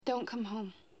Don't come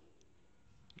home.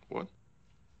 What?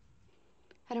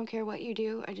 I don't care what you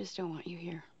do. I just don't want you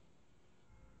here.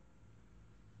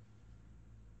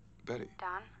 Betty.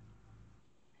 Don,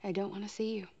 I don't want to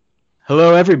see you.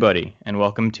 Hello, everybody, and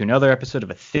welcome to another episode of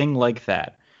A Thing Like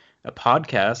That, a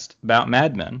podcast about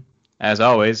Mad Men. As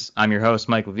always, I'm your host,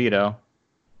 Mike Levito.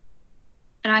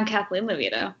 And I'm Kathleen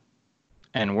Levito.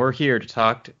 And we're here to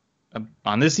talk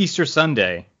on this Easter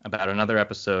Sunday about another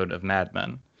episode of Mad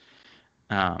Men.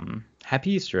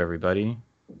 Happy Easter, everybody.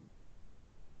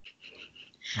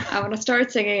 I want to start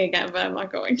singing again, but I'm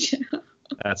not going to.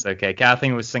 That's okay.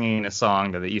 Kathleen was singing a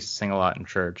song that they used to sing a lot in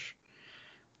church.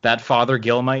 That Father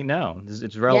Gill might know.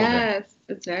 It's relevant. Yes,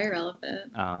 it's very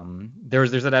relevant.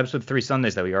 There's that episode 3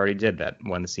 Sundays that we already did, that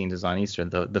one the scenes is on Easter,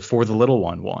 the For the Little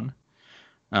one.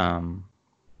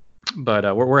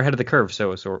 But we're ahead of the curve,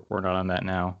 so we're not on that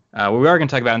now. What we are going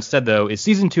to talk about instead, though, is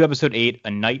Season 2, Episode 8,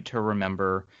 A Night to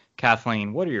Remember.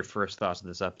 Kathleen, what are your first thoughts of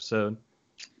this episode?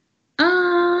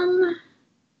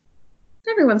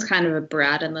 Everyone's kind of a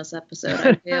brat in this episode,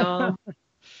 I feel.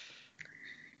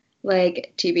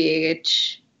 Like,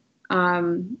 TBH. I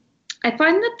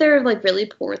find that they're, like, really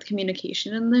poor with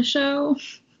communication in this show.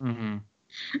 Mm-hmm.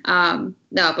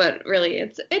 No, but really,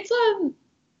 it's let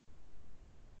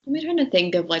me try to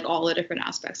think of, like, all the different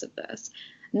aspects of this.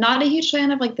 Not a huge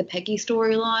fan of, like, the Peggy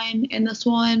storyline in this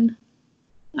one.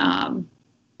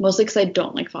 Mostly because I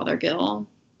don't like Father Gill.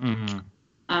 Mm-hmm.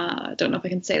 Don't know if I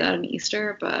can say that on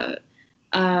Easter, but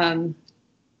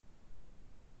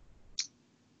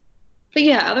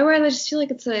yeah, otherwise I just feel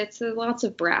like it's lots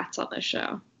of brats on this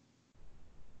show.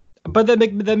 But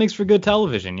that makes for good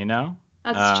television, you know?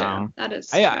 That's true. That is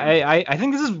true. I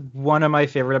think this is one of my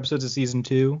favorite episodes of Season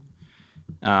 2.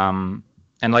 And,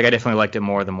 like, I definitely liked it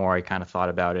more the more I kind of thought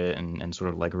about it and sort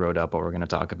of, like, wrote up what we're going to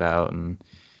talk about. And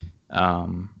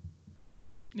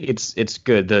it's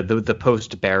good. The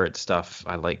post-Barrett stuff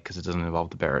I like because it doesn't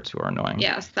involve the Barretts, who are annoying.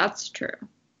 Yes, that's true.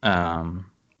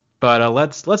 But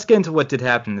let's get into what did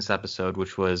happen in this episode,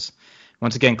 which was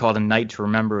once again called A Night to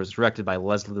Remember. It was directed by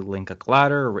Leslie Linka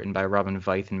Glatter, written by Robin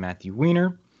Veith and Matthew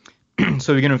Weiner.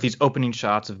 So we begin with these opening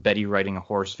shots of Betty riding a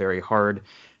horse very hard,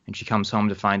 and she comes home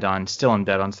to find Don still in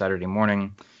bed on Saturday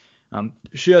morning.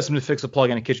 She asks him to fix a plug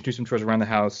in a kitchen, do some chores around the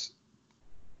house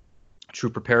to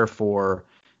prepare for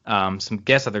some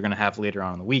guests that they're going to have later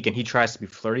on in the week, and he tries to be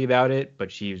flirty about it,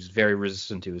 but she's very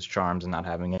resistant to his charms and not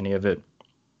having any of it.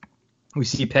 We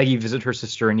see Peggy visit her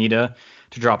sister Anita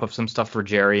to drop off some stuff for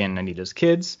Jerry and Anita's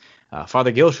kids.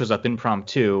 Father Gill shows up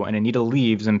impromptu, and Anita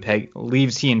leaves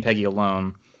he and Peggy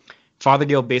alone. Father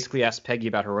Gill basically asks Peggy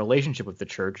about her relationship with the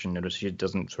church, and notice she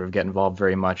doesn't sort of get involved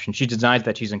very much, and she denies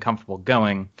that she's uncomfortable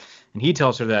going, and he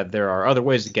tells her that there are other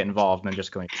ways to get involved than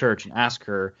just going to church, and asks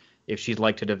her if she'd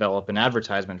like to develop an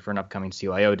advertisement for an upcoming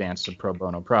CYO dance, a pro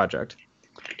bono project.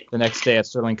 The next day at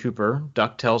Sterling Cooper,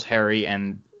 Duck tells Harry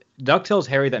that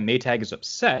Maytag is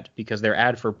upset because their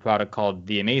ad for a product called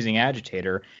The Amazing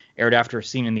Agitator aired after a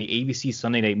scene in the ABC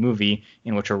Sunday night movie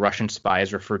in which a Russian spy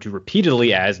is referred to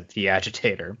repeatedly as the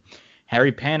Agitator.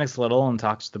 Harry panics a little and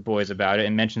talks to the boys about it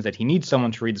and mentions that he needs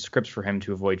someone to read the scripts for him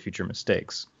to avoid future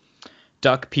mistakes.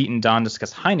 Duck, Pete, and Don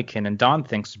discuss Heineken, and Don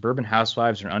thinks suburban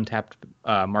housewives are an untapped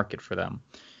market for them.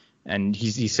 And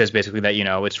he says basically that, you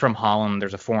know, it's from Holland,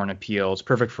 there's a foreign appeal, it's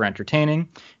perfect for entertaining.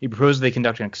 He proposes they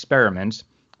conduct an experiment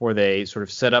where they sort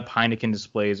of set up Heineken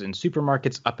displays in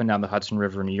supermarkets up and down the Hudson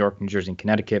River in New York, New Jersey, and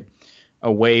Connecticut,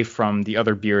 away from the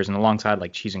other beers and alongside,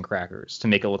 like, cheese and crackers to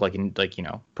make it look like, you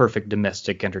know, perfect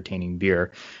domestic entertaining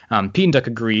beer. Pete and Duck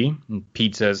agree. And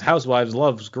Pete says Housewives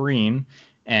loves green,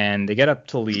 and they get up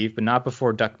to leave, but not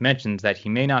before Duck mentions that he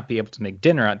may not be able to make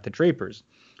dinner at the Drapers.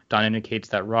 Don indicates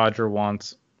that Roger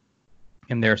wants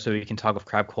him there so he can talk with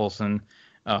Crab Coulson,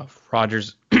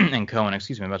 Rogers, and Cohen.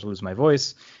 Excuse me, I'm about to lose my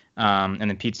voice. And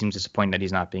then Pete seems disappointed that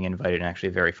he's not being invited, and actually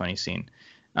a very funny scene.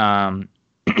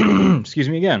 Excuse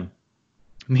me again.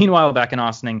 Meanwhile, back in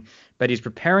Ossining, Betty's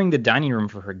preparing the dining room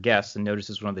for her guests and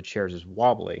notices one of the chairs is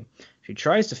wobbly. She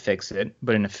tries to fix it,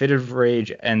 but in a fit of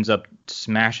rage ends up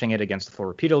smashing it against the floor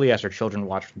repeatedly as her children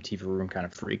watch from the TV room kind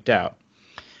of freaked out.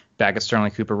 Back at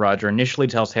Sterling Cooper, Roger initially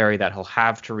tells Harry that he'll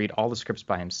have to read all the scripts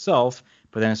by himself,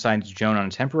 but then assigns Joan on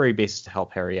a temporary basis to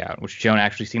help Harry out, which Joan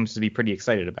actually seems to be pretty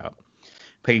excited about.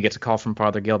 Peggy gets a call from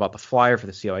Father Gill about the flyer for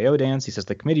the CYO dance. He says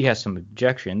the committee has some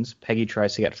objections. Peggy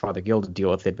tries to get Father Gill to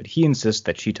deal with it, but he insists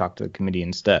that she talk to the committee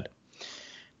instead.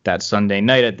 That Sunday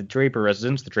night at the Draper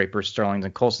residence, the Drapers, Starlings,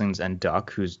 and Coulsons and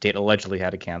Duck, whose date allegedly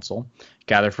had to cancel,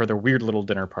 gather for their weird little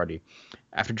dinner party.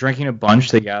 After drinking a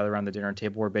bunch, they gather around the dinner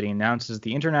table where Betty announces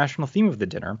the international theme of the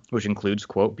dinner, which includes,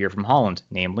 quote, beer from Holland,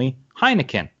 namely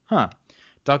Heineken.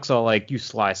 Duck's all like, you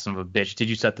sly son of a bitch, did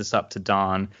you set this up to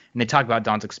Don? And they talk about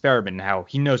Don's experiment and how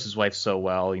he knows his wife so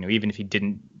well, even if he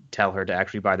didn't tell her to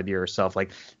actually buy the beer herself,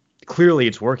 like, clearly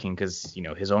it's working because,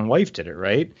 his own wife did it,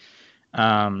 right?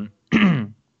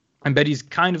 And Betty's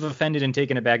kind of offended and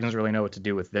taken aback, doesn't really know what to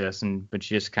do with this, but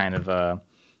she just kind of,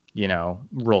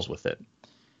 rolls with it.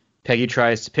 Peggy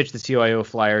tries to pitch the CYO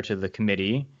flyer to the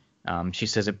committee. She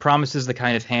says it promises the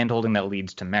kind of hand-holding that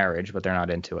leads to marriage, but they're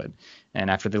not into it. And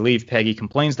after they leave, Peggy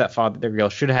complains that Father Gill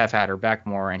should have had her back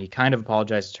more, and he kind of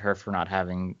apologizes to her for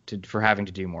having to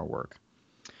do more work.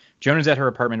 Joan is at her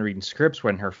apartment reading scripts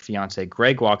when her fiance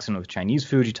Greg walks in with Chinese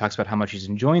food. She talks about how much she's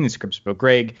enjoying these scripts, but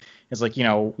Greg is like,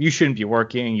 you shouldn't be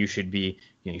working. You should be,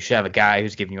 you should have a guy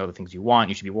who's giving you all the things you want.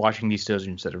 You should be watching these shows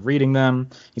instead of reading them.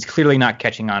 He's clearly not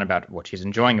catching on about what she's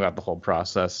enjoying about the whole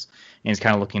process, and he's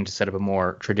kind of looking to set up a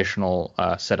more traditional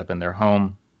setup in their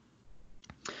home.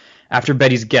 After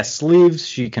Betty's guest leaves,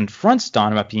 she confronts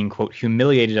Don about being, quote,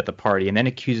 humiliated at the party, and then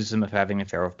accuses him of having an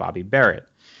affair with Bobby Barrett.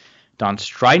 Don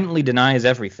stridently denies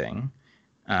everything,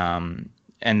 and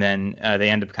then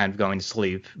they end up kind of going to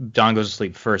sleep. Don goes to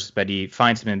sleep first. Betty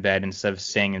finds him in bed. Instead of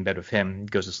staying in bed with him,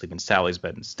 goes to sleep in Sally's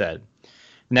bed instead.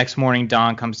 The next morning,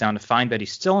 Don comes down to find Betty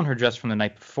still in her dress from the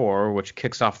night before, which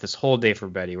kicks off this whole day for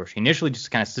Betty, where she initially just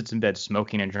kind of sits in bed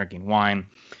smoking and drinking wine, and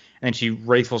then she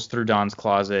rifles through Don's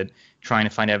closet trying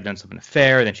to find evidence of an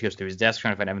affair. Then she goes through his desk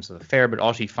trying to find evidence of the affair, but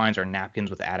all she finds are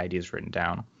napkins with ad ideas written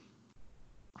down.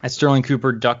 At Sterling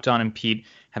Cooper, Duck, Don, and Pete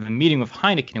have a meeting with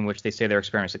Heineken in which they say their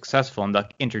experiment is successful, and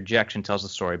Duck interjects and tells the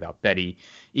story about Betty,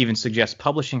 even suggests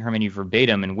publishing her menu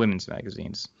verbatim in women's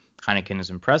magazines. Heineken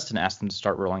is impressed and asks them to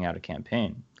start rolling out a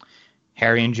campaign.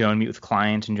 Harry and Joan meet with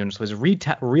clients, and Joan displays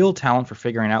a real talent for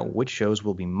figuring out which shows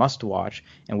will be must-watch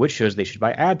and which shows they should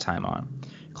buy ad time on.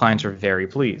 Clients are very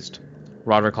pleased.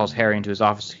 Roger calls Harry into his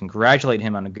office to congratulate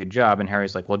him on a good job, and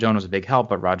Harry's like, well, Joan was a big help,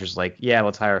 but Roger's like, yeah,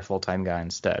 let's hire a full-time guy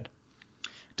instead.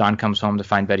 Don comes home to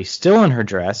find Betty still in her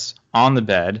dress, on the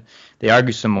bed. They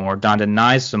argue some more. Don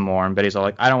denies some more, and Betty's all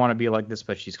like, I don't want to be like this,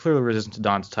 but she's clearly resistant to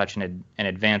Don's touch and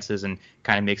advances and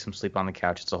kind of makes him sleep on the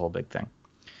couch. It's a whole big thing.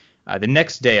 The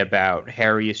next day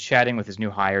Harry is chatting with his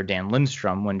new hire, Dan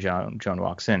Lindstrom, when Joan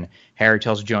walks in. Harry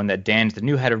tells Joan that Dan's the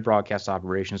new head of broadcast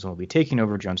operations and will be taking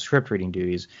over Joan's script reading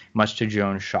duties, much to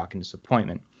Joan's shock and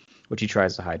disappointment, which he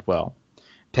tries to hide well.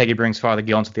 Peggy brings Father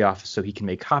Gill into the office so he can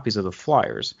make copies of the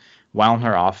flyers. While in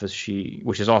her office,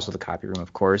 which is also the copy room,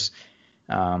 of course,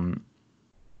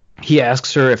 he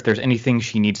asks her if there's anything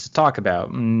she needs to talk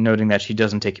about, noting that she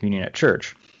doesn't take communion at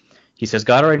church. He says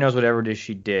God already knows whatever it is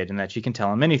she did and that she can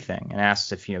tell him anything, and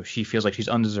asks if she feels like she's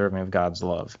undeserving of God's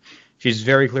love. She's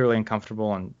very clearly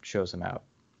uncomfortable and shows him out.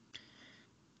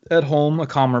 At home, a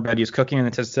calmer Betty is cooking and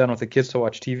then sits down with the kids to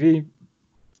watch TV.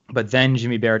 But then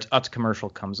Jimmy Barrett's Utz commercial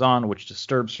comes on, which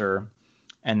disturbs her,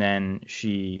 and then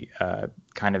she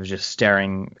kind of just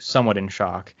staring somewhat in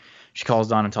shock. She calls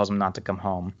Don and tells him not to come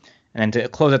home. And then to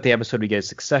close out the episode, we get a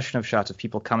succession of shots of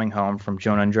people coming home, from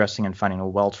Joan undressing and finding a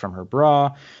welt from her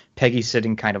bra, Peggy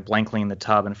sitting kind of blankly in the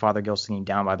tub, and Father Gill sitting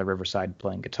down by the riverside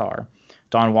playing guitar.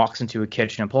 Don walks into a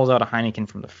kitchen and pulls out a Heineken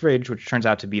from the fridge, which turns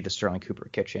out to be the Sterling Cooper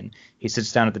kitchen. He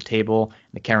sits down at the table,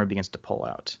 and the camera begins to pull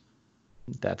out.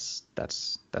 That's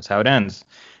how it ends.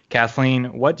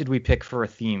 Kathleen, what did we pick for a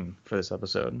theme for this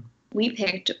episode? We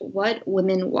picked What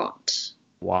Women Want.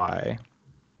 Why?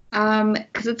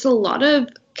 Because it's a lot of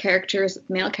characters,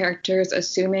 male characters,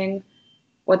 assuming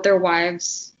what their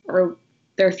wives or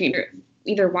their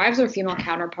either wives or female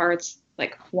counterparts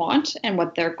like want and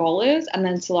what their goal is, and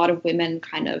then it's a lot of women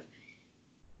kind of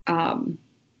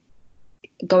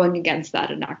going against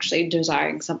that and actually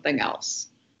desiring something else.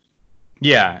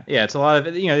 Yeah, it's a lot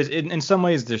of, in some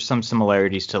ways there's some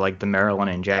similarities to like the Marilyn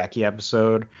and Jackie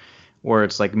episode, where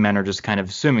it's like men are just kind of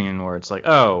assuming, where it's like,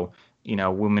 oh,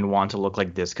 women want to look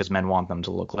like this because men want them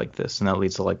to look like this, and that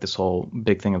leads to like this whole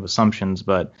big thing of assumptions.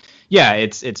 But yeah,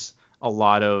 it's a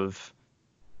lot of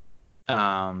a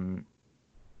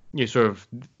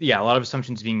lot of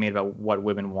assumptions being made about what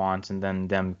women want, and then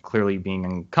them clearly being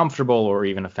uncomfortable or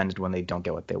even offended when they don't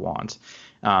get what they want.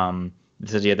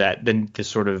 This idea that then this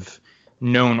sort of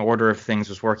known order of things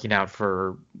was working out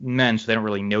for men, so they don't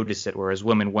really notice it, whereas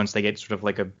women, once they get sort of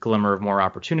like a glimmer of more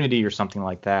opportunity or something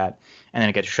like that, and then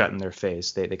it gets shut in their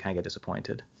face, they kind of get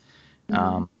disappointed.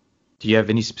 Mm-hmm. Do you have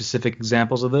any specific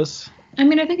examples of this? I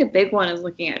mean, I think a big one is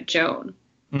looking at Joan,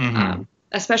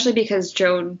 especially because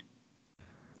Joan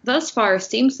thus far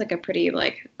seems like a pretty,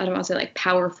 like, I don't want to say like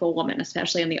powerful woman,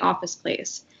 especially in the office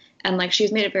place, and like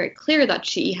she's made it very clear that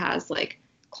she has like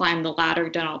climbed the ladder,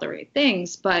 done all the right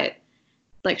things, but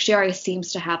like she already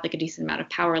seems to have like a decent amount of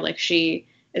power. Like she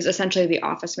is essentially the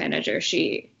office manager.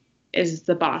 She is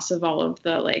the boss of all of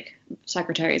the like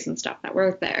secretaries and stuff that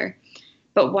work there.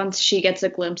 But once she gets a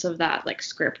glimpse of that like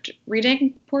script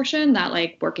reading portion, that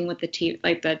like working with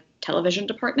the television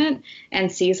department, and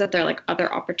sees that there are like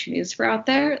other opportunities for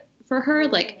her,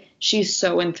 like she's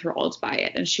so enthralled by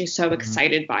it and she's so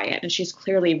excited by it, and she's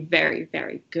clearly very,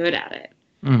 very good at it.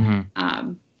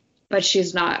 But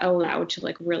she's not allowed to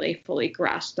like really fully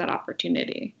grasp that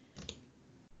opportunity.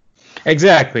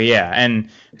 Exactly, yeah. And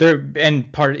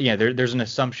there's an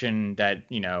assumption that,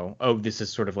 oh, this is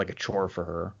sort of like a chore for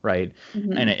her, right?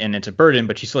 And it's a burden,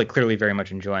 but she's still like clearly very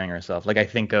much enjoying herself. Like I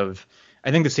think the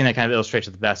scene that kind of illustrates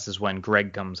it the best is when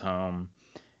Greg comes home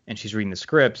and she's reading the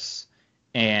scripts,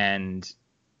 and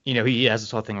he has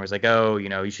this whole thing where he's like, oh,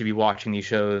 you should be watching these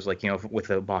shows like, with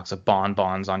a box of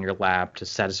bonbons on your lap to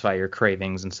satisfy your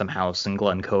cravings in some house in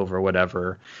Glen Cove or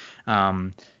whatever.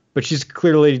 But she's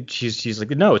clearly she's like,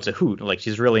 no, it's a hoot. Like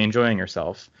she's really enjoying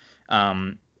herself.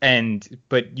 But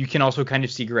you can also kind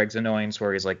of see Greg's annoyance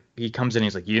where he's like, he comes in,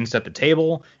 he's like, you didn't set the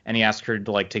table, and he asks her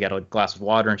to get a glass of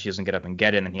water, and she doesn't get up and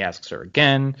get it, and then he asks her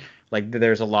again. Like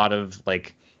there's a lot of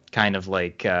like kind of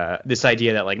like this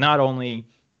idea that like not only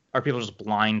are people just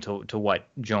blind to what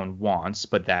Joan wants,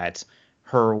 but that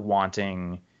her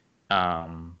wanting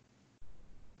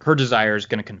her desire is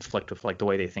going to conflict with like the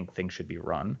way they think things should be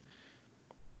run.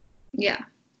 Yeah.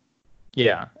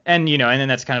 Yeah. And, and then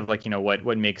that's kind of like,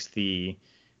 what makes the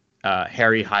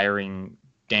Harry hiring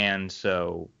Dan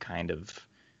so kind of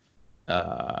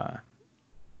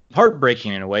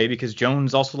heartbreaking in a way, because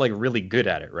Joan's also like really good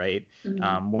at it, right?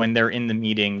 When they're in the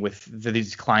meeting with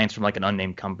these clients from like an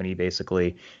unnamed company,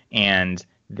 basically, and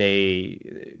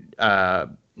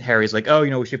Harry's like, oh,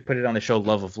 we should put it on the show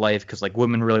Love of Life because like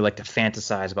women really like to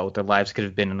fantasize about what their lives could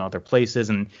have been in other places,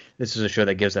 and this is a show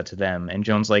that gives that to them. And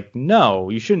Joan's like, no,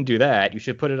 you shouldn't do that. You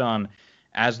should put it on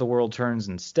As the World Turns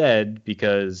instead,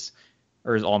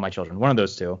 or All My Children, one of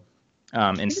those two.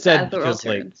 Instead, because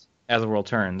like As the World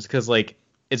Turns, because like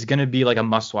it's gonna be like a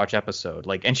must-watch episode.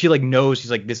 Like, and she like knows,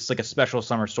 she's like, this is like a special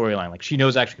summer storyline. Like she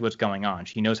knows actually what's going on.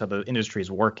 She knows how the industry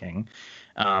is working.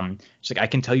 She's like, I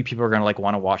can tell you people are gonna like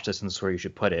want to watch this, and this is where you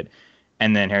should put it.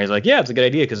 And then Harry's like, yeah, it's a good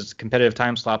idea because it's a competitive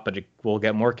time slot, but it will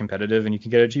get more competitive and you can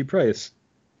get a cheap price.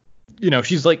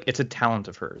 She's like, it's a talent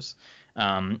of hers.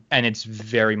 And it's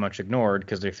very much ignored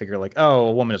because they figure like, oh,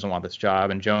 a woman doesn't want this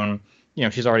job. And Joan,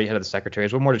 she's already head of the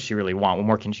secretaries. What more does she really want? What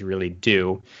more can she really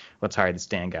do? Let's hire this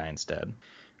Dan guy instead.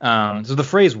 So the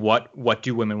phrase what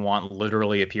do women want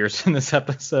literally appears in this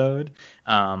episode.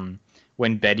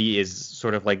 When Betty is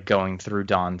sort of like going through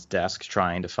Don's desk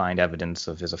trying to find evidence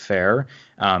of his affair.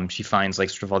 She finds like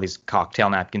sort of all these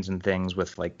cocktail napkins and things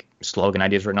with like slogan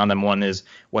ideas written on them. One is,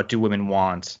 what do women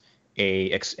want?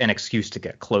 An excuse to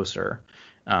get closer.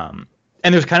 And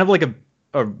there's kind of like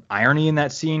a irony in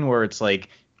that scene where it's like,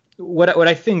 what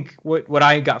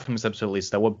I got from this episode, at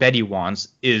least, that what Betty wants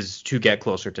is to get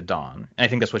closer to Don. And I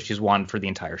think that's what she's wanted for the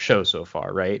entire show so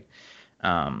far, right?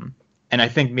 And I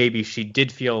think maybe she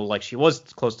did feel like she was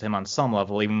close to him on some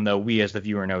level, even though we as the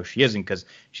viewer know she isn't, because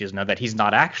she doesn't know that he's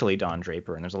not actually Don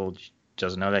Draper, and she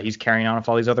doesn't know that he's carrying on with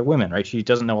all these other women, right? She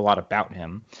doesn't know a lot about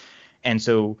him. And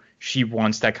so she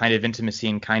wants that kind of intimacy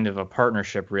and kind of a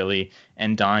partnership, really,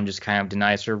 and Don just kind of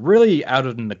denies her, really out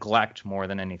of neglect more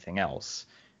than anything else.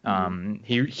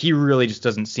 He really just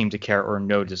doesn't seem to care or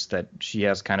notice that she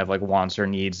has kind of like wants or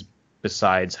needs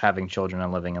besides having children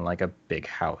and living in like a big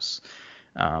house.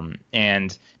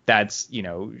 And that's,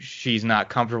 she's not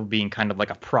comfortable being kind of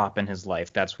like a prop in his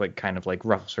life. That's what kind of like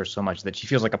ruffles her so much, that she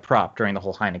feels like a prop during the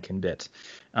whole Heineken bit.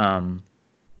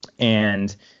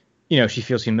 And she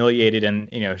feels humiliated, and,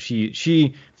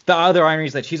 the other irony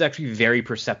is that she's actually very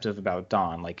perceptive about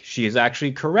Don. Like, she is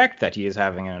actually correct that he is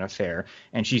having an affair.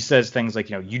 And she says things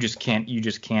like, you just can't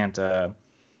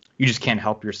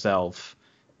help yourself,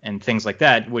 and things like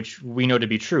that, which we know to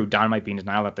be true. Don might be in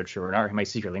denial that they're true, or he might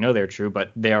secretly know they're true, but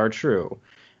they are true.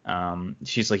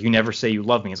 She's like, you never say you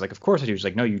love me. He's like, of course I do. She's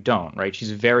like, no, you don't, right?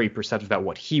 She's very perceptive about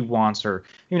what he wants, or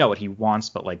not what he wants,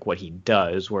 but like what he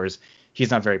does, whereas he's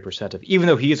not very perceptive, even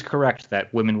though he is correct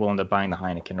that women will end up buying the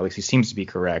Heineken, or at least he seems to be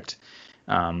correct.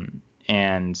 And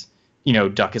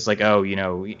Duck is like,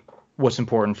 oh, what's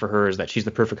important for her is that she's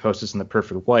the perfect hostess and the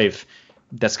perfect wife.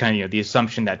 That's kind of, the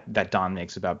assumption that Don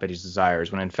makes about Betty's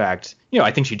desires, when in fact,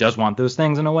 I think she does want those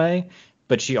things in a way,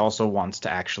 but she also wants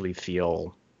to actually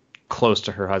feel close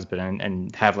to her husband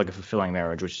and have like a fulfilling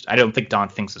marriage, which I don't think Don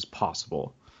thinks is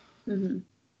possible. Mm-hmm.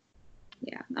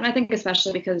 Yeah. And I think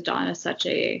especially because Don is such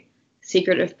a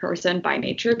secretive person by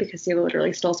nature, because he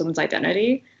literally stole someone's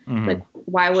identity. Mm-hmm. Like,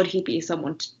 why would he be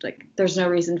someone like, there's no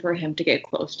reason for him to get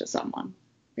close to someone,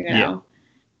 Yeah.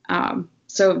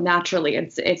 So naturally,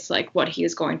 it's like what he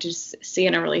is going to see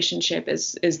in a relationship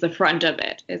is the front of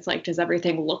it. It's like, does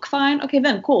everything look fine? Okay,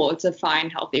 then cool. It's a fine,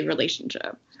 healthy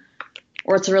relationship,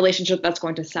 or it's a relationship that's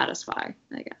going to satisfy,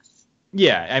 I guess.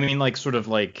 Yeah, I mean, like, sort of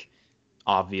like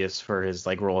obvious for his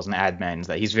like role as an admin is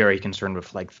that he's very concerned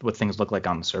with like what things look like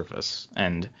on the surface,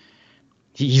 and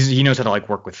he knows how to like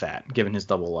work with that given his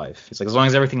double life. It's like as long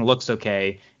as everything looks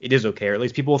okay, it is okay, or at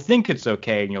least people will think it's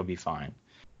okay, and you'll be fine.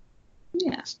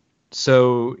 Yeah.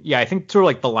 So yeah, I think sort of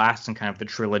like the last in kind of the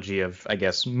trilogy of, I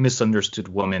guess, misunderstood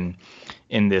women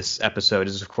in this episode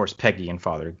is of course Peggy and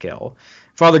Father Gill.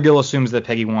 Father Gill assumes that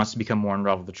Peggy wants to become more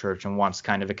involved with the church and wants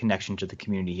kind of a connection to the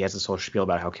community. He has this whole spiel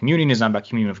about how communion is not about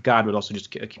communion with God, but also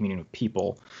just a communion with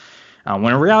people. When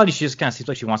in reality, she just kind of seems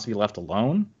like she wants to be left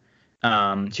alone.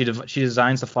 She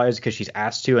designs the flyers because she's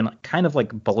asked to, and kind of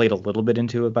like bullied a little bit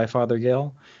into it by Father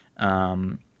Gill.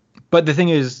 But the thing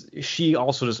is, she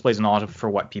also displays knowledge for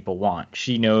what people want.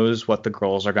 She knows what the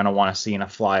girls are going to want to see in a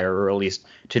flyer, or at least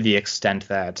to the extent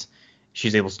that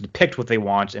she's able to depict what they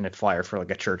want in a flyer for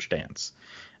like a church dance.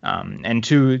 And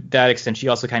to that extent, she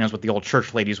also kind of knows what the old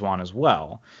church ladies want as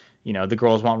well. You know, the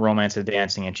girls want romance and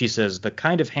dancing, and she says the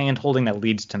kind of hand holding that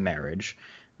leads to marriage,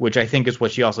 which I think is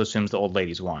what she also assumes the old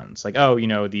ladies want. It's like, oh, you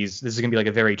know, this is going to be like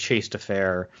a very chaste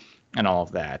affair and all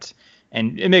of that.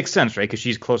 And it makes sense, right? Because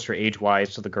she's closer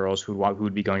age-wise to the girls who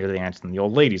would be going to the dance than the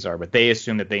old ladies are, but they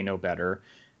assume that they know better.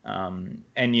 And,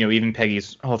 you know, even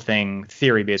Peggy's whole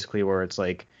theory basically, where it's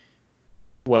like,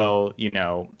 well, you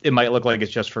know, it might look like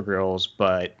it's just for girls,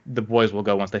 but the boys will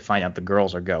go once they find out the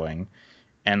girls are going.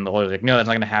 And the lawyer's like, no, that's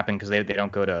not going to happen because they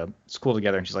don't go to school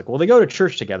together. And she's like, well, they go to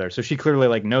church together. So she clearly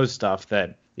like knows stuff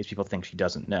that these people think she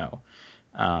doesn't know.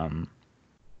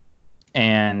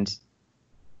 And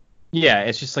yeah,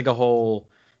 it's just like a whole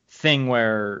thing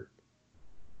where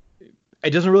it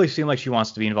doesn't really seem like she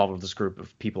wants to be involved with this group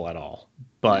of people at all.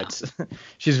 But no.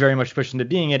 She's very much pushed into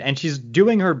being it, and she's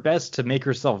doing her best to make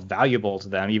herself valuable to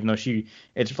them, even though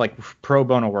it's like pro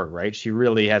bono work, right? She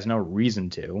really has no reason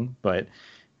to, but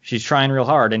she's trying real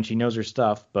hard, and she knows her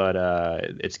stuff, but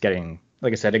it's getting,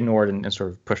 like I said, ignored and sort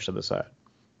of pushed to the side.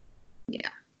 Yeah.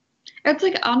 It's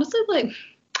like, honestly, like,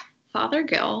 Father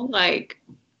Gill, like,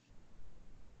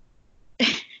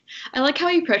 I like how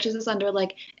he approaches this under,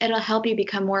 like, it'll help you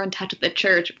become more in touch with the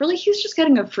church. Really, he's just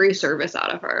getting a free service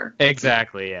out of her.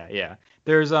 Exactly, yeah.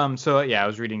 There's, so, yeah, I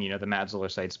was reading, you know, the Matt Zoller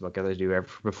Seitz book as I do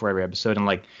before every episode, and,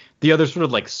 like, the other sort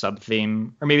of, like,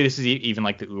 sub-theme, or maybe this is even,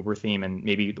 like, the Uber theme, and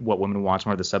maybe what women want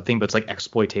more of the sub-theme, but it's, like,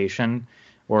 exploitation,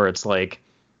 where it's, like,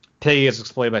 Peggy gets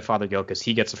exploited by Father Gill because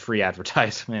he gets a free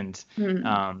advertisement.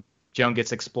 Mm-hmm. Joan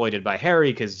gets exploited by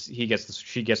Harry because he gets the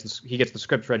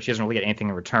script read. She doesn't really get anything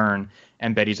in return.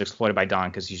 And Betty's exploited by Don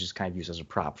because he's just kind of used as a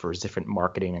prop for his different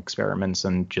marketing experiments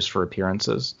and just for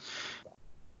appearances.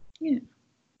 Yeah.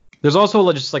 There's also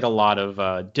just like a lot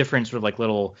of different sort of like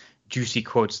little juicy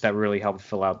quotes that really help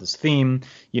fill out this theme.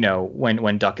 You know,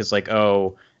 when Duck is like,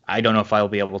 oh, I don't know if I'll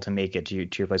be able to make it to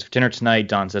your place for dinner tonight.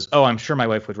 Don says, oh, I'm sure my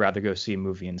wife would rather go see a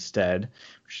movie instead.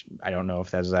 Which I don't know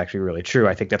if that is actually really true.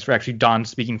 I think that's actually Don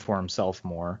speaking for himself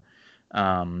more.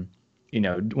 You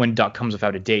know, when Duck comes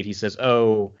without a date, he says,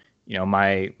 oh, you know,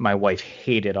 my wife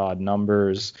hated odd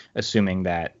numbers, assuming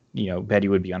that, you know, Betty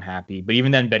would be unhappy. But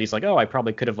even then, Betty's like, oh, I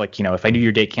probably could have, like, you know, if I knew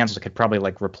your date canceled, I could probably,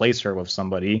 like, replace her with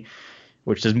somebody,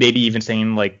 which is maybe even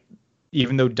saying, like,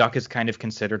 even though Duck is kind of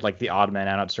considered like the odd man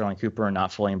out at Sterling Cooper and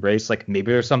not fully embraced, like maybe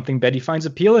there's something Betty finds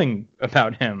appealing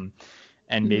about him,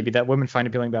 and maybe that women find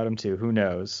appealing about him too. Who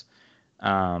knows?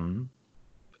 And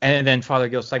then Father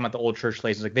Gill's talking about the old church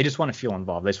ladies, like they just want to feel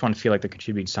involved. They just want to feel like they're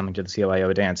contributing something to the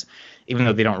CYO dance, even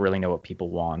though they don't really know what people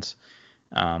want.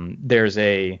 There's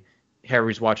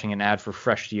Harry's watching an ad for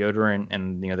fresh deodorant,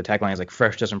 and you know the tagline is like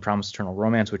 "Fresh doesn't promise eternal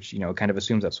romance," which you know kind of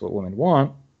assumes that's what women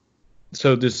want.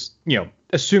 So this, you know,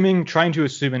 trying to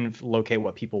assume and locate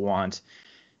what people want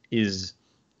is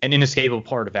an inescapable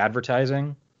part of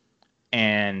advertising.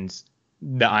 And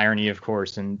the irony, of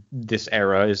course, in this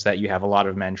era is that you have a lot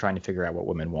of men trying to figure out what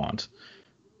women want.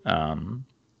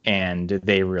 And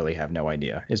they really have no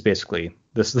idea, is basically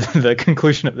the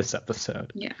conclusion of this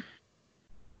episode. Yeah.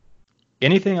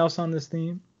 Anything else on this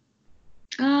theme?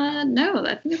 No,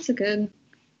 I think that's a good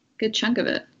chunk of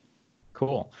it.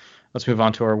 Cool. Let's move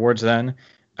on to our awards then.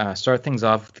 Start things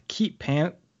off with Pete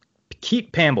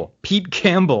Campbell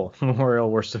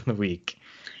Memorial Worst of the Week.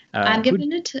 I'm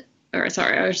giving it to... Or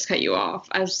sorry, I just cut you off.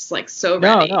 I was just like so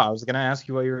ready. No, I was going to ask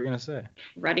you what you were going to say.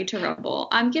 Ready to rumble.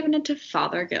 I'm giving it to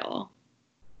Father Gill.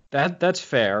 That's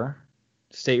fair.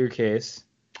 State your case.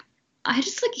 I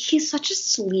just like, he's such a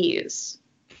sleaze.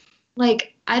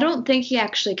 Like, I don't think he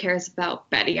actually cares about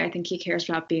Betty. I think he cares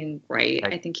about being right.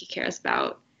 Like, I think he cares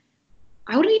about,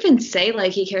 I wouldn't even say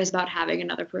like he cares about having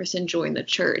another person join the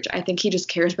church. I think he just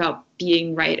cares about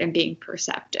being right and being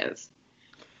perceptive.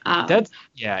 Um,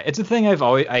 yeah, it's a thing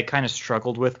I kind of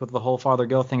struggled with the whole Father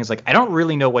Gill thing. Is like I don't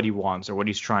really know what he wants or what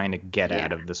he's trying to get yeah.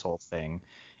 out of this whole thing.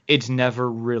 It's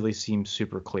never really seemed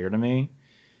super clear to me.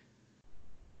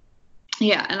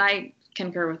 Yeah, and I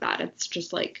concur with that. It's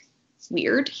just like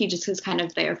weird. He just is kind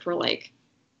of there for like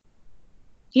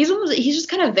he's just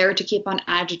kind of there to keep on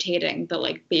agitating the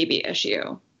like baby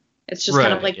issue. It's just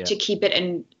kind of Right, like yeah. to keep it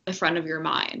in the front of your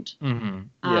mind. Mm-hmm.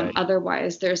 Yeah.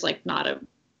 Otherwise, there's like not a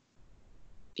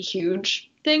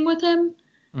huge thing with him.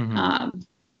 Mm-hmm. Um,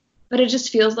 but it just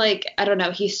feels like I don't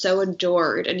know. He's so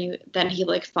adored, and then he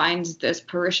like finds this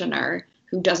parishioner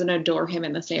who doesn't adore him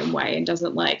in the same way and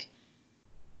doesn't like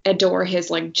adore his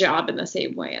like job in the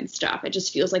same way and stuff. It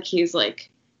just feels like he's like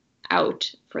out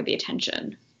for the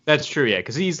attention. That's true, yeah,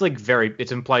 because he's like very.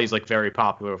 It's implied he's like very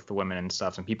popular with the women and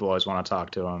stuff, and people always want to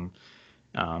talk to him.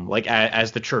 Like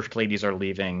as the church ladies are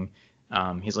leaving,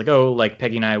 he's like, "Oh, like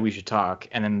Peggy and I, we should talk."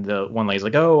 And then the one lady's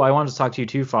like, "Oh, I wanted to talk to you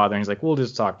too, Father." And he's like, "We'll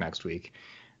just talk next week."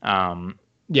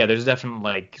 Yeah, there's definitely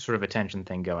like sort of a tension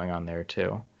thing going on there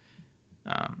too.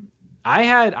 I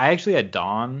actually had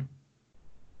Dawn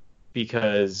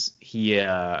because he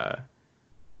does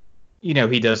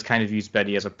kind of use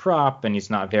Betty as a prop, and he's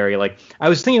not very like. I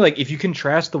was thinking like if you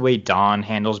contrast the way Dawn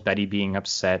handles Betty being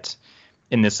upset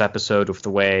in this episode with the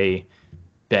way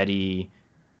Betty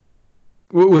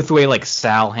with the way like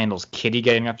Sal handles Kitty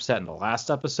getting upset in the last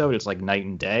episode, it's like night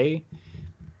and day,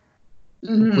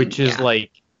 which is Yeah.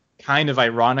 like kind of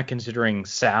ironic considering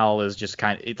Sal is just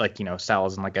kind of like Sal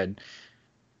is in like a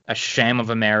sham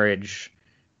of a marriage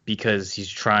because he's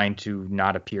trying to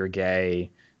not appear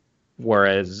gay,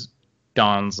 whereas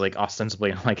Don's like ostensibly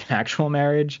in like an actual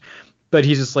marriage, but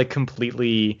he just like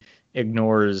completely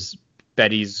ignores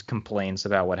Betty's complaints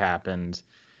about what happened,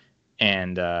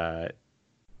 and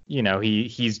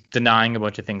he's denying a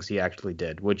bunch of things he actually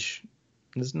did, which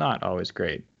is not always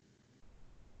great.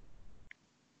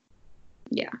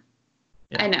 Yeah.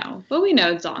 Yeah. I know, but we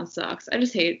know Zahn sucks. I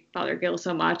just hate Father Gill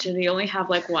so much, and we only have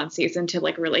like one season to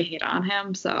like really hate on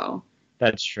him. So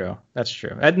That's true. That's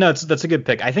true. No, that's a good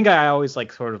pick. I think I always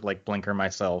like sort of like blinker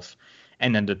myself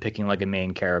and end up picking like a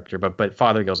main character, but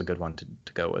Father Gill's a good one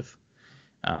to go with.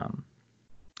 Um,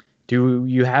 do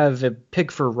you have a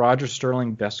pick for Roger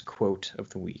Sterling best quote of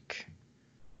the week?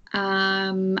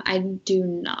 I do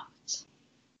not.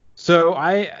 So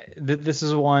this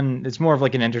is one. It's more of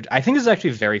like I think this is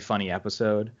actually a very funny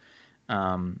episode.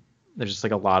 There's just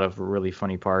like a lot of really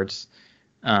funny parts.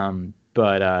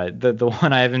 But the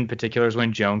one I have in particular is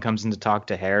when Joan comes in to talk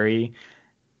to Harry,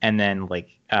 and then like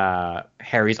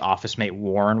Harry's office mate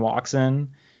Warren walks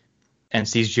in and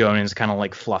sees Joan and is kind of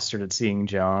like flustered at seeing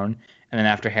Joan. And then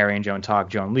after Harry and Joan talk,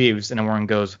 Joan leaves, and then Warren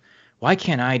goes, "Why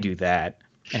can't I do that?"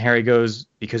 And Harry goes,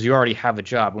 "Because you already have a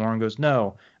job." And Warren goes,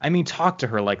 "No, I mean talk to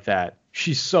her like that.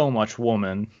 She's so much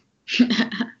woman."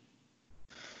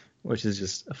 Which is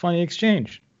just a funny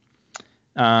exchange.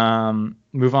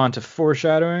 Move on to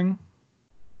foreshadowing.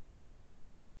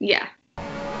 Yeah.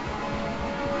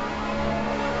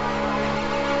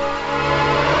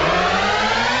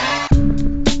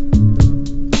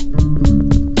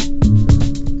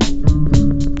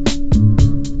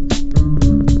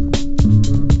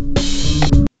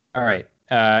 All right.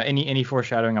 Any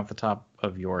foreshadowing off the top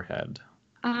of your head?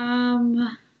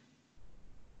 I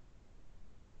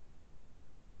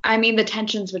mean the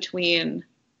tensions between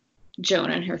Joan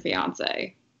and her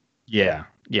fiance. Yeah,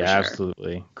 sure.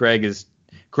 Absolutely. Greg,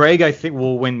 I think,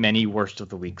 will win many worst of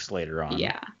the weeks later on.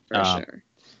 Yeah, for sure.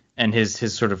 And his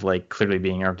sort of like clearly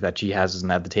being irked that she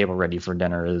hasn't had the table ready for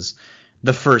dinner is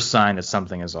the first sign that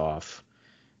something is off.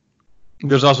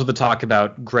 There's also the talk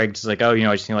about Greg just like, oh,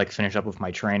 I just need to like finish up with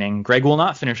my training. Greg will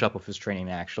not finish up with his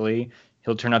training, actually.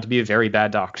 He'll turn out to be a very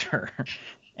bad doctor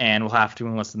and will have to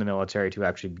enlist in the military to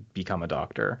actually become a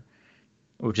doctor,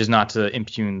 which is not to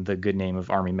impugn the good name of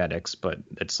Army medics, but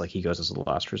it's like he goes as a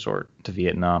last resort to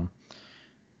Vietnam.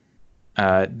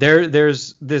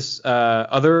 There's this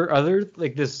other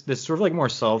like this sort of like more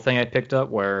subtle thing I picked up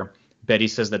where Betty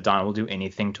says that Don will do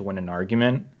anything to win an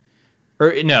argument.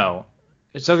 Or no,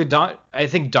 so Don, I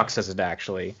think Duck says it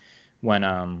actually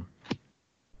when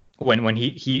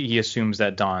he assumes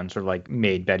that Don sort of like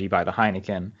made Betty buy the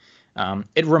Heineken.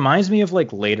 It reminds me of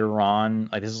like later on,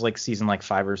 like this is like season like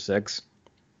 5 or 6,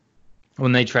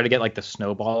 when they try to get like the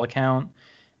Snowball account,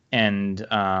 and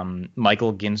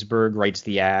Michael Ginsberg writes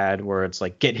the ad where it's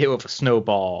like get hit with a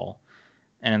snowball,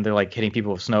 and they're like hitting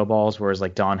people with snowballs, whereas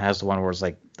like Dawn has the one where it's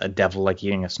like a devil like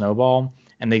eating a snowball,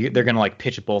 and they're gonna like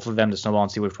pitch both of them to snowball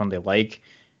and see which one they like,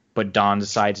 but Dawn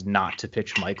decides not to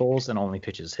pitch Michael's and only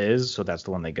pitches his, so that's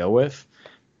the one they go with.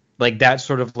 Like that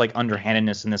sort of like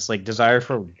underhandedness and this like desire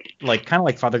for like kind of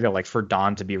like Fothergill, like for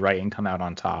Dawn to be right and come out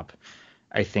on top,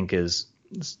 I think is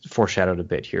foreshadowed a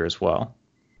bit here as well.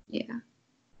 Yeah.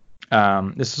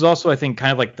 This is also, I think,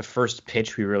 kind of like the first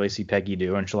pitch we really see Peggy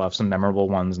do, and she'll have some memorable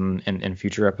ones in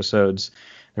future episodes.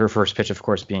 Her first pitch, of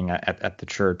course, being at the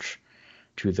church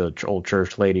to the old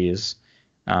church ladies.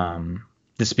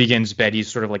 This begins Betty's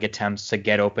sort of like attempts to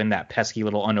get open that pesky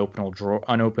little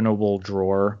unopenable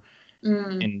drawer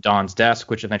in Dawn's desk,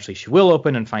 which eventually she will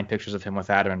open and find pictures of him with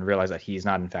Adam and realize that he's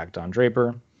not, in fact, Don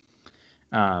Draper.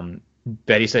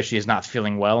 Betty says she is not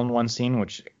feeling well in one scene,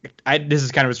 which this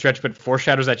is kind of a stretch, but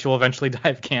foreshadows that she'll eventually die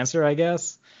of cancer, I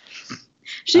guess.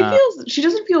 She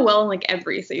doesn't feel well in like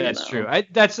every scene. That's true.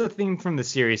 That's the theme from the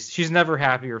series. She's never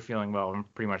happy or feeling well in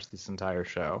pretty much this entire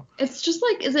show. It's just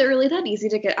like, is it really that easy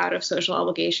to get out of social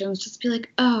obligations? Just be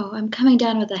like, oh, I'm coming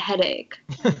down with a headache.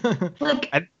 Like,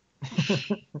 I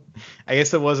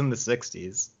guess it was in the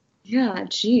 60s. Yeah,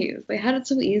 geez, they had it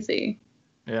so easy.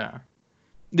 Yeah.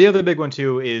 The other big one,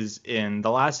 too, is in the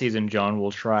last season, Joan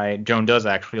does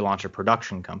actually launch a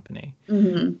production company,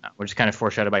 which is kind of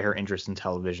foreshadowed by her interest in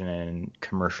television and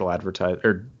commercial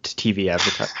TV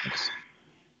advertisements.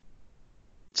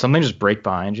 Something just break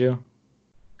behind you?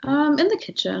 In the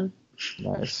kitchen.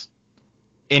 Nice.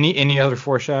 Any other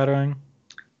foreshadowing?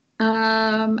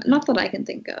 Not that I can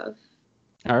think of.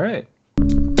 All right.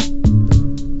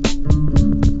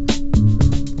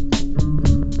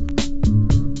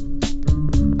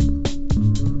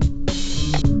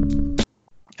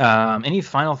 Any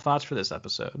final thoughts for this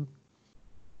episode?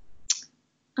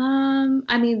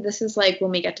 I mean, this is like when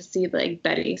we get to see like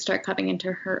Betty start coming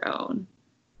into her own.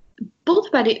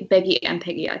 Both Becky and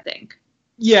Peggy, I think.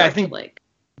 Yeah, I think like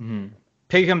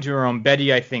Peggy comes to her own.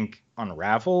 Betty, I think,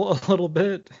 unravel a little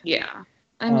bit. Yeah,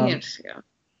 I mean, yeah.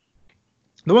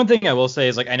 The one thing I will say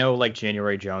is like I know like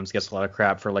January Jones gets a lot of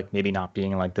crap for like maybe not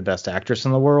being like the best actress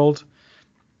in the world.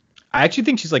 I actually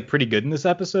think she's like pretty good in this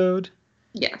episode.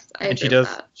 Yes, and she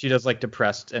does like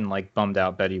depressed and like bummed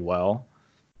out Betty well.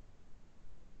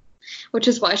 Which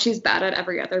is why she's bad at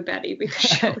every other Betty, because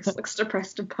she always looks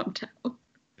depressed and bummed out.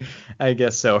 I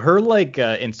guess so. Her like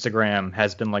Instagram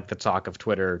has been like the talk of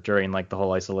Twitter during like the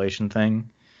whole isolation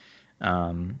thing.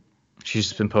 She's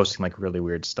just been posting like really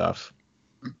weird stuff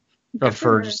of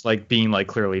her just like being like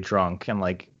clearly drunk and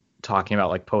like talking about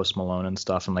like Post Malone and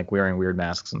stuff and like wearing weird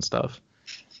masks and stuff.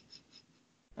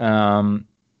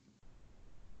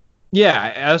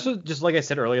 Yeah, I also, just like I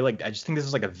said earlier, like I just think this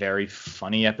is like a very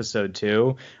funny episode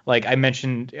too. Like I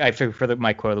mentioned, I figured for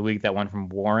my quote of the week, that one from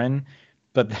Warren,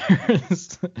 but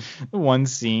there's one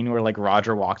scene where like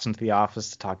Roger walks into the office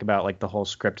to talk about like the whole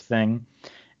script thing,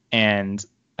 and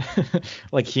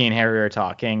like he and Harry are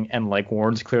talking, and like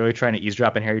Warren's clearly trying to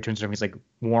eavesdrop, and Harry turns to him, he's like,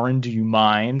 "Warren, do you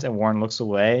mind?" And Warren looks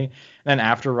away. And then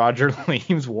after Roger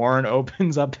leaves, Warren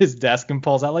opens up his desk and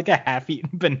pulls out like a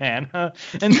half-eaten banana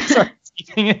and starts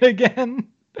eating it again.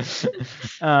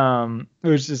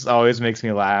 Which just always makes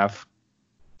me laugh.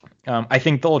 I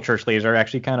think the old church ladies are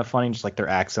actually kind of funny, just like their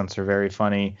accents are very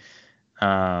funny.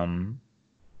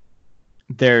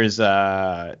 There's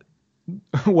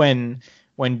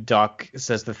when Duck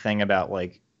says the thing about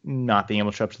like not being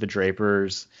able to show up to the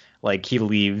Drapers, like he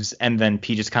leaves and then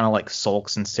Pete just kind of like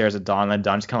sulks and stares at Don, and then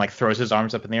Don just kind of like throws his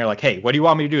arms up in the air like, "Hey, what do you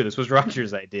want me to do? This was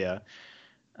Roger's idea."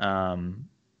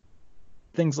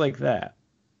 Things like that.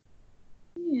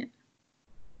 Yeah.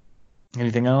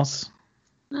 Anything else?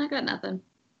 I got nothing.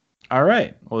 All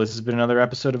right. Well, this has been another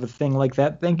episode of A Thing Like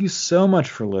That. Thank you so much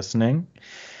for listening.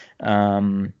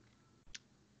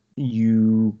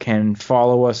 You can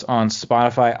follow us on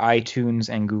Spotify, iTunes,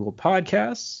 and Google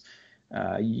Podcasts.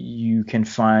 You can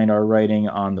find our writing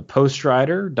on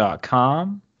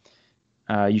thepostwriter.com.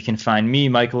 You can find me,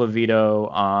 Michael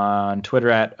Avito, on Twitter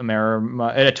at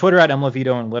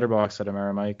mlavito and Letterboxd at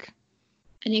AmeriMike.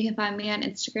 And you can find me on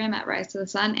Instagram at Rise to the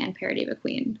Sun and Parody of a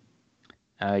Queen.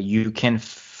 You can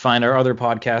find our other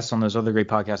podcasts on those other great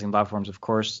podcasting platforms, of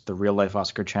course, the Real Life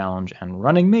Oscar Challenge and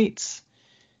Running Mates.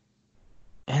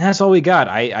 And that's all we got.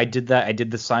 I did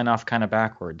the sign off kind of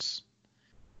backwards.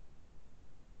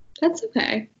 That's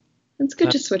okay. It's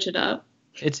good to switch it up.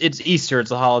 It's Easter.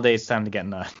 It's a holiday. It's time to get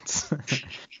nuts.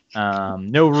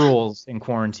 No rules in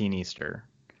quarantine Easter.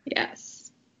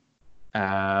 Yes.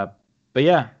 But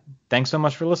yeah, thanks so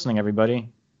much for listening, everybody.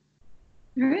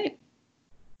 All right.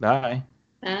 Bye.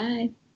 Bye.